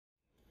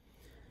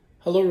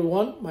Hello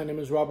everyone, my name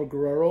is Robert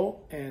Guerrero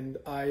and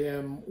I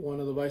am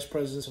one of the vice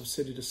presidents of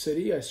City to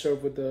City. I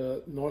serve with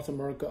the North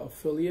America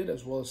affiliate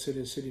as well as City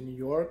to City New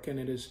York, and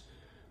it is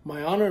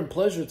my honor and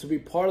pleasure to be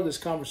part of this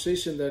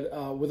conversation that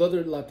with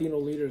other Latino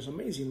leaders,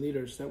 amazing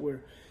leaders, that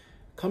we're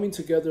coming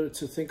together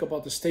to think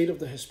about the state of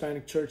the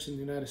Hispanic church in the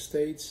United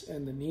States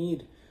and the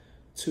need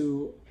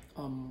to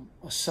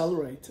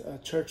accelerate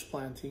church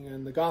planting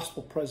and the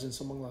gospel presence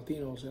among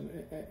Latinos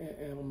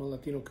and among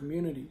Latino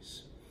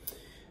communities.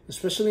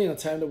 Especially in a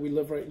time that we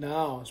live right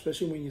now,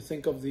 especially when you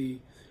think of the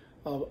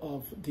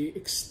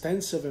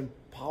extensive and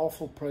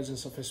powerful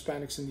presence of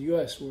Hispanics in the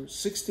U.S. We're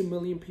 60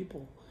 million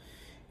people,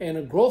 and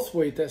a growth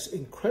rate that's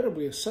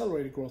incredibly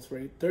accelerated growth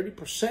rate,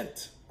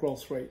 30%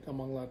 growth rate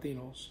among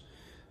Latinos.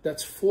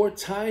 That's 4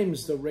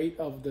 times the rate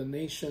of the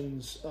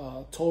nation's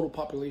total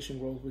population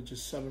growth, which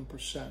is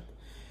 7%.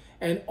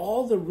 And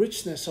all the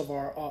richness of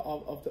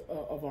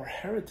our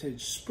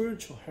heritage,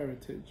 spiritual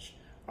heritage,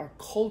 our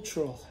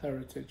cultural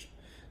heritage,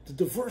 the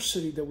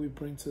diversity that we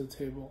bring to the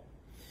table.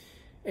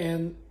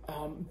 And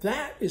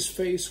that is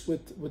faced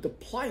with the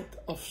plight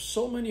of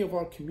so many of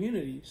our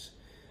communities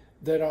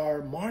that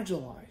are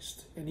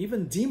marginalized and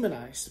even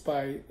demonized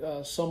by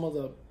some of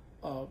the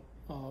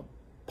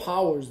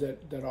powers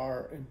that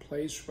are in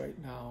place right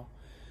now.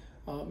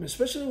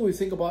 Especially when we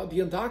think about the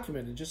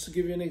undocumented. Just to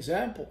give you an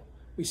example,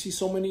 we see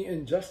so many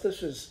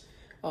injustices,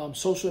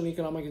 social and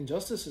economic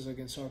injustices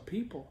against our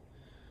people.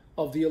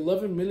 Of the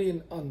 11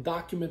 million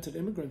undocumented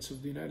immigrants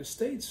of the United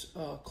States,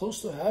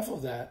 close to half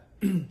of that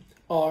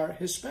are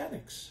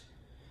Hispanics.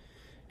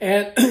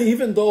 And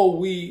even though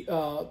we,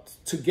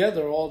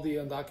 together, all the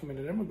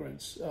undocumented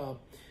immigrants,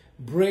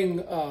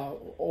 bring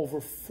over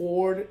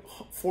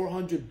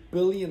 $400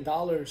 billion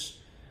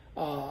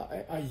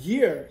a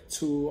year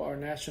to our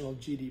national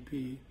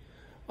GDP,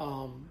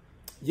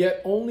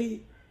 yet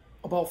only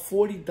about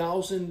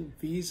 40,000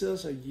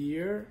 visas a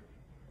year,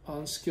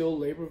 unskilled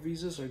labor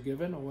visas, are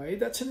given away.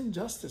 That's an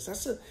injustice.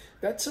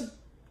 That's an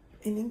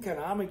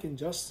economic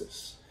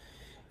injustice.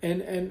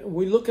 And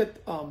we look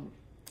at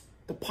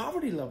the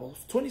poverty level.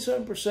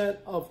 27%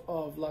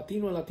 of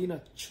Latino and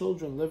Latina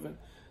children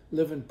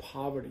live in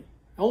poverty.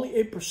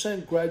 Only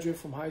 8% graduate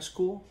from high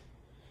school,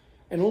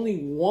 and only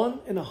 1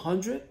 in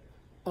 100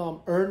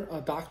 earn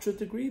a doctorate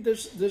degree.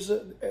 There's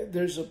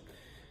a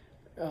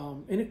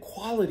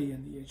inequality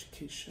in the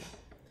education.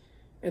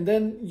 And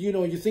then,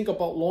 you think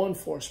about law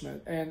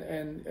enforcement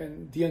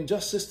and the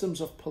unjust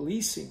systems of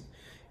policing,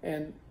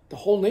 and the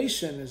whole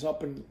nation is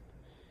up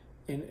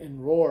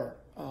in roar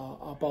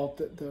about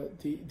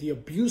the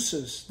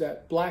abuses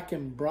that Black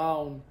and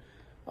brown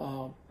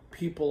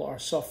people are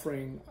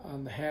suffering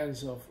on the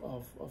hands of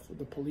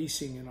the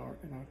policing in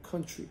our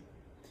country.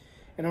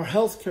 And our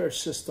healthcare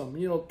system,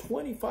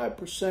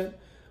 25%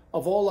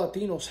 of all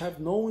Latinos have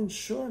no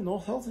insurance, no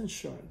health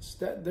insurance.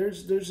 That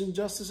there's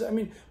injustice. I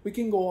mean, we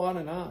can go on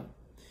and on.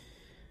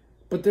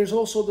 But there's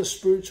also the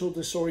spiritual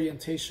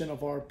disorientation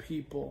of our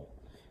people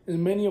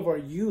and many of our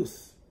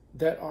youth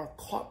that are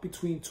caught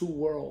between two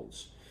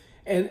worlds.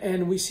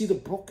 And we see the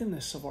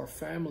brokenness of our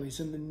families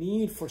and the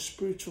need for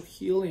spiritual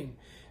healing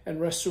and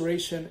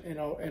restoration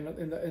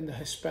in the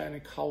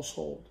Hispanic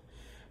household.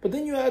 But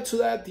then you add to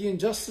that the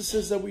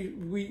injustices that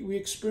we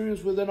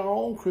experience within our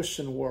own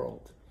Christian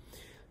world.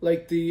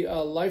 Like the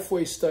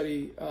Lifeway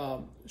study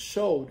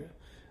showed,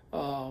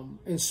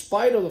 in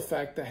spite of the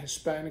fact that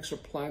Hispanics are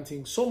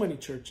planting so many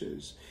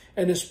churches,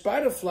 and in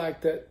spite of the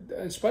fact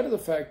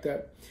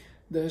that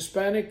the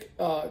Hispanic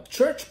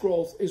church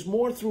growth is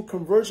more through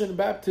conversion and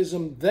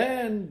baptism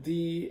than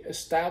the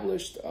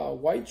established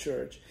white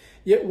church,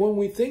 yet when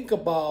we think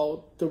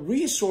about the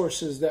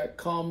resources that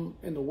come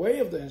in the way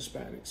of the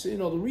Hispanics, the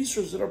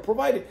resources that are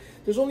provided,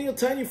 there's only a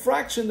tiny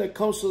fraction that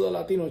comes to the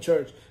Latino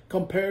church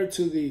compared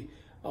to the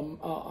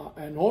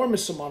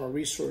enormous amount of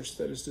resource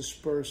that is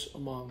dispersed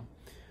among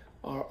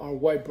our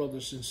white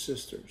brothers and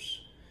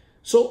sisters.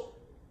 So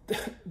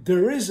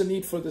there is a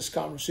need for this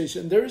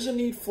conversation. There is a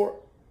need for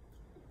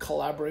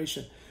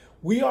collaboration.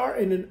 We are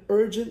in an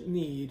urgent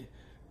need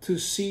to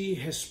see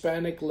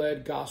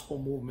Hispanic-led gospel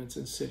movements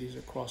in cities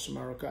across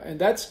America. And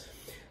that's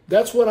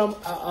what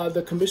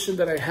the commission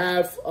that I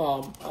have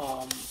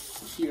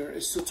here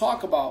is to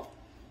talk about.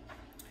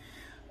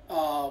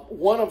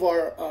 One of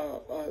our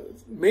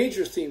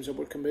major themes that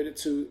we're committed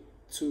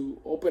to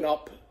open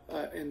up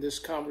in this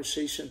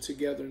conversation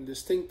together in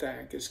this think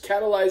tank is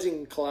catalyzing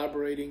and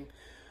collaborating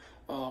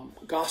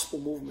gospel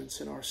movements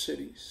in our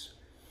cities.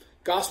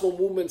 Gospel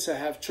movements that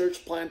have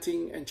church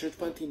planting and church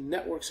planting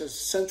networks as a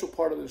central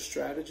part of their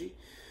strategy.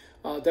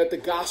 That the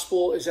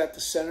gospel is at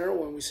the center.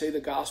 When we say the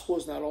gospel,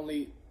 is not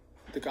only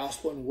the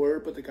gospel in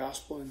word, but the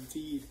gospel in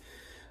deed.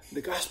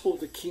 The gospel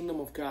of the kingdom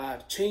of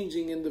God,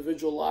 changing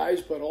individual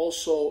lives, but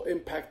also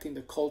impacting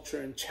the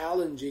culture and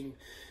challenging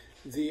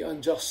the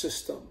unjust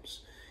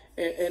systems.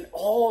 And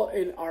all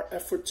in our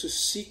effort to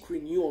seek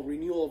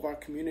renewal of our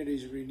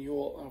communities,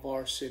 renewal of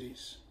our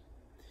cities.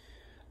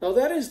 Now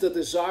that is the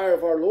desire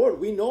of our Lord.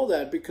 We know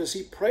that because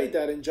he prayed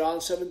that in John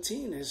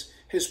 17,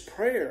 his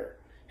prayer,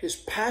 his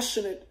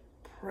passionate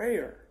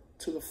prayer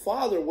to the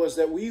Father was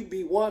that we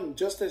be one,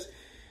 just as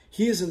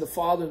He is in the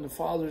Father and the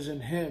Father is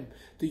in Him.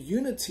 The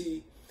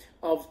unity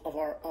of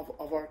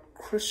our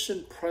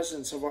Christian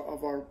presence,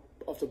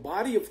 of the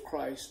body of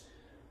Christ,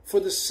 for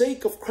the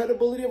sake of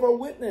credibility of our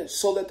witness,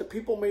 so that the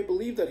people may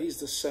believe that He's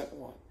the sent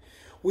one.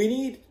 We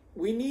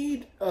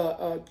need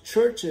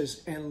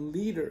churches and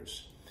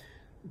leaders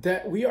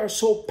that we are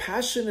so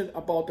passionate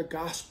about the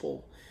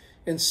gospel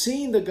and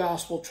seeing the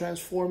gospel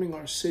transforming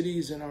our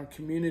cities and our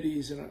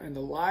communities and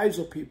the lives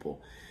of people,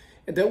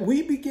 and that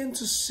we begin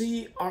to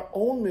see our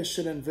own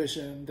mission and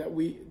vision that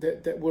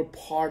we're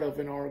part of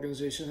in our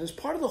organization as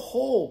part of the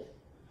whole.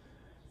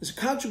 It's a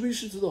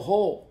contribution to the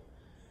whole.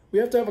 We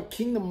have to have a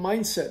kingdom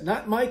mindset,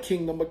 not my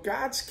kingdom, but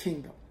God's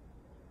kingdom.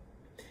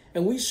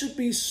 And we should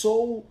be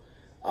so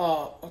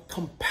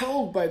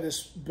compelled by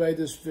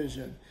this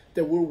vision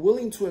that we're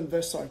willing to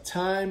invest our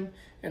time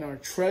and our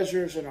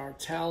treasures and our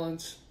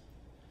talents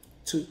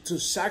to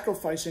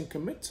sacrifice and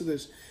commit to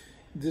this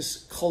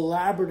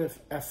collaborative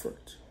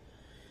effort.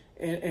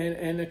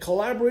 And a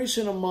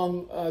collaboration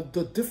among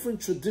the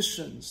different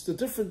traditions, the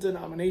different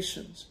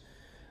denominations,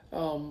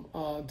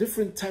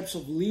 different types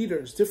of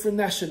leaders, different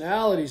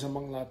nationalities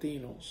among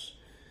Latinos,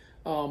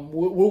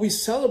 where we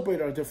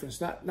celebrate our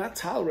difference, not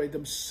tolerate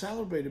them,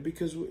 celebrate it,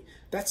 because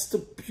that's the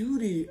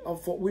beauty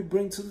of what we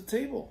bring to the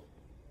table.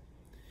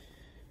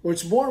 Where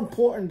it's more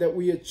important that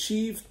we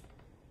achieve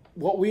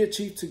what we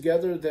achieve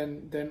together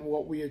than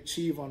what we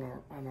achieve on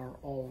our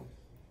own.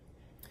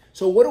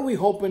 So what are we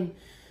hoping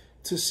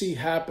to see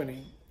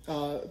happening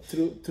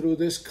through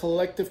this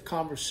collective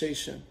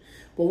conversation?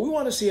 What we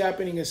want to see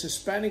happening is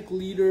Hispanic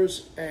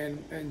leaders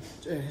and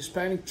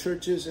Hispanic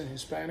churches and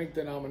Hispanic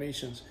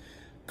denominations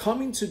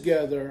coming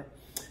together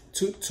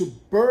to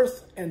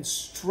birth and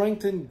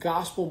strengthen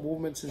gospel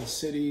movements in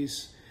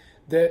cities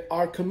that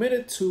are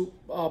committed to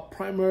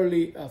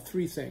primarily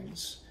three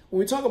things. When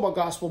we talk about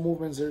gospel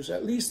movements, there's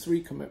at least three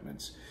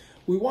commitments.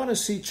 We want to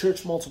see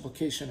church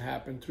multiplication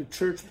happen through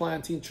church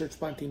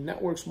planting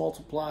networks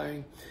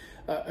multiplying,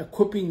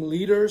 equipping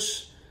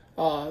leaders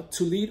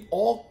to lead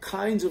all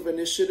kinds of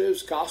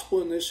initiatives,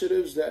 gospel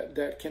initiatives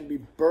that can be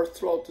birthed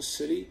throughout the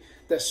city,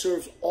 that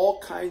serves all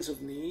kinds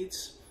of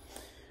needs.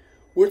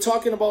 We're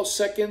talking about,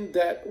 second,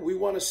 that we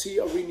want to see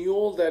a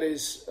renewal that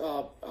is,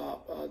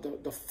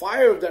 the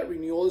fire of that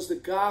renewal is the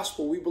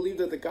gospel. We believe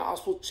that the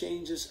gospel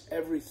changes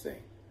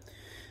everything.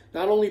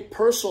 Not only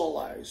personal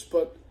lives,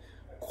 but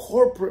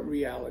corporate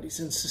realities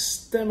and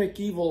systemic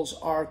evils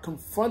are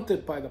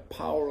confronted by the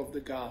power of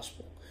the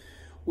gospel.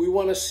 We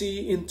want to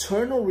see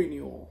internal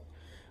renewal,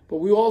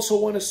 but we also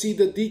want to see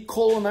the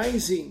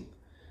decolonizing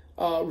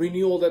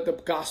renewal that the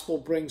gospel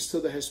brings to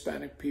the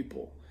Hispanic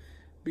people,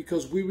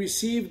 because we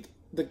received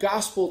the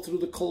gospel through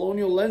the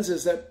colonial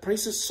lenses that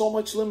places so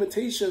much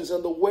limitations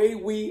on the way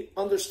we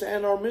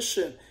understand our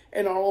mission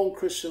and our own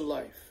Christian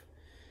life.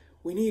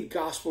 We need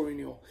gospel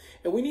renewal,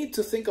 and we need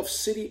to think of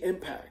city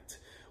impact.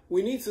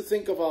 We need to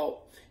think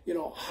about,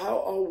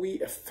 how are we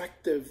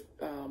effective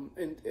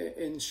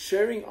in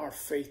sharing our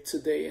faith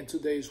today in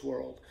today's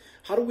world?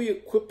 How do we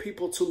equip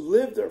people to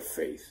live their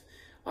faith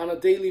on a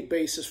daily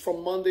basis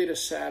from Monday to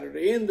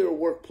Saturday in their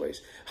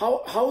workplace?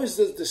 How is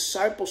the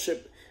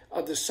discipleship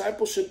a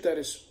discipleship that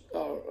is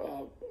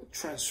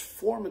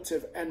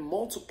transformative and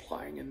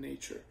multiplying in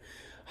nature?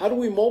 How do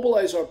we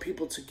mobilize our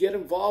people to get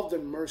involved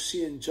in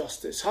mercy and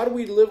justice? How do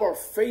we live our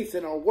faith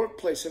in our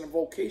workplace and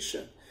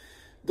vocation?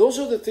 Those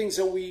are the things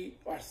that we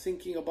are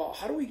thinking about.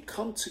 How do we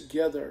come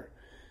together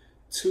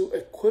to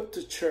equip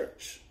the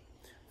church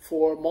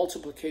for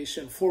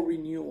multiplication, for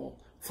renewal,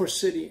 for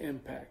city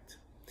impact?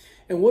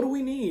 And what do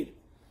we need?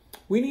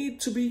 We need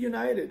to be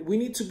united. We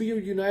need to be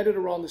united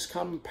around this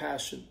common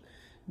passion,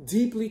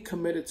 deeply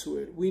committed to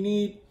it. We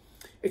need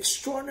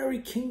extraordinary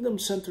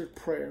kingdom-centered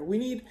prayer. We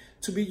need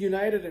to be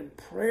united in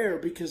prayer,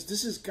 because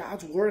this is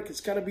God's work.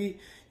 It's got to be,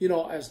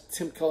 as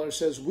Tim Keller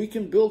says, we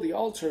can build the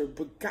altar,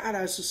 but God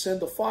has to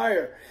send the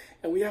fire.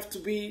 And we have to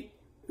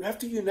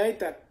unite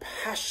that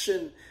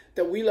passion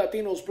that we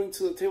Latinos bring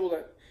to the table,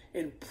 that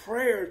in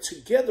prayer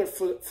together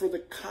for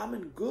the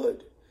common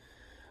good.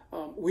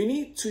 We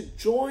need to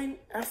join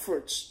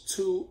efforts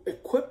to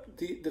equip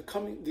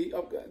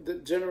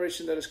the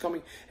generation that is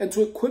coming, and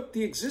to equip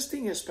the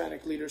existing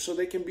Hispanic leaders so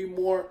they can be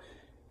more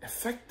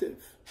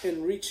effective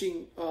in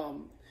reaching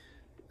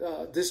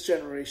this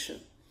generation.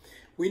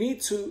 We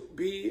need to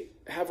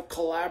have a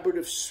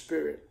collaborative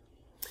spirit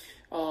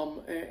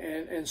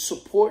and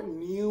support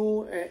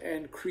new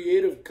and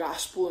creative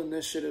gospel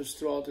initiatives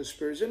throughout this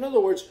period. In other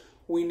words,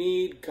 we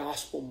need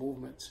gospel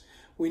movements.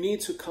 We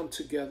need to come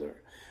together.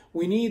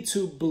 We need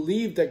to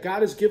believe that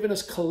God has given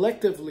us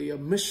collectively a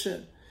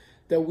mission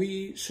that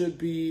we should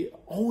be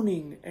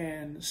owning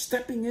and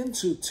stepping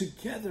into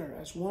together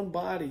as one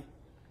body.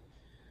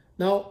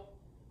 Now,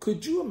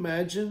 could you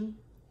imagine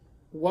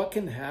what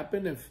can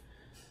happen if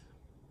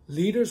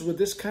leaders with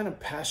this kind of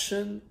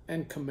passion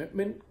and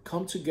commitment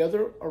come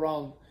together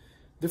around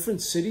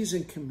different cities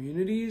and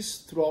communities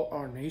throughout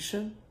our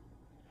nation?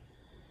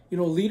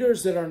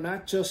 Leaders that are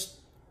not just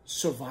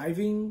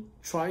surviving,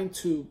 trying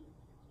to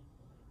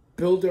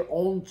build their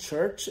own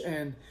church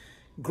and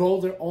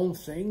grow their own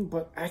thing,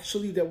 but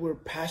actually that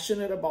we're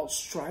passionate about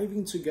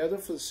striving together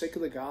for the sake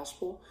of the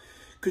gospel?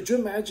 Could you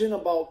imagine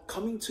about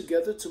coming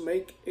together to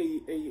make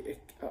a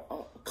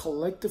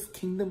collective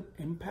kingdom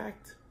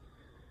impact?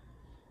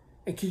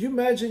 And can you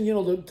imagine, you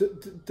know,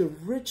 the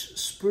rich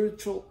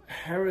spiritual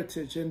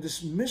heritage and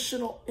this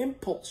missional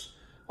impulse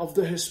of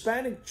the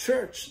Hispanic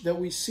church that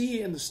we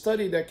see in the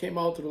study that came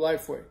out through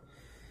Lifeway,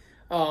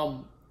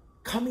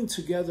 coming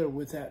together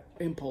with that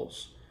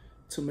impulse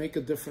to make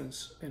a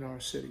difference in our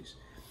cities.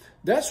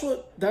 That's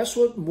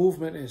what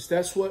movement is.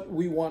 That's what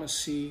we want to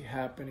see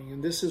happening.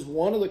 And this is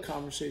one of the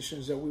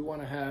conversations that we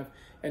want to have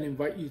and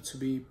invite you to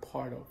be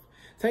part of.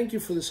 Thank you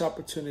for this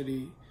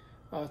opportunity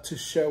to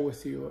share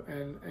with you.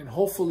 And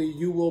hopefully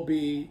you will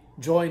be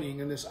joining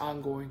in this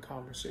ongoing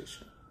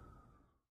conversation.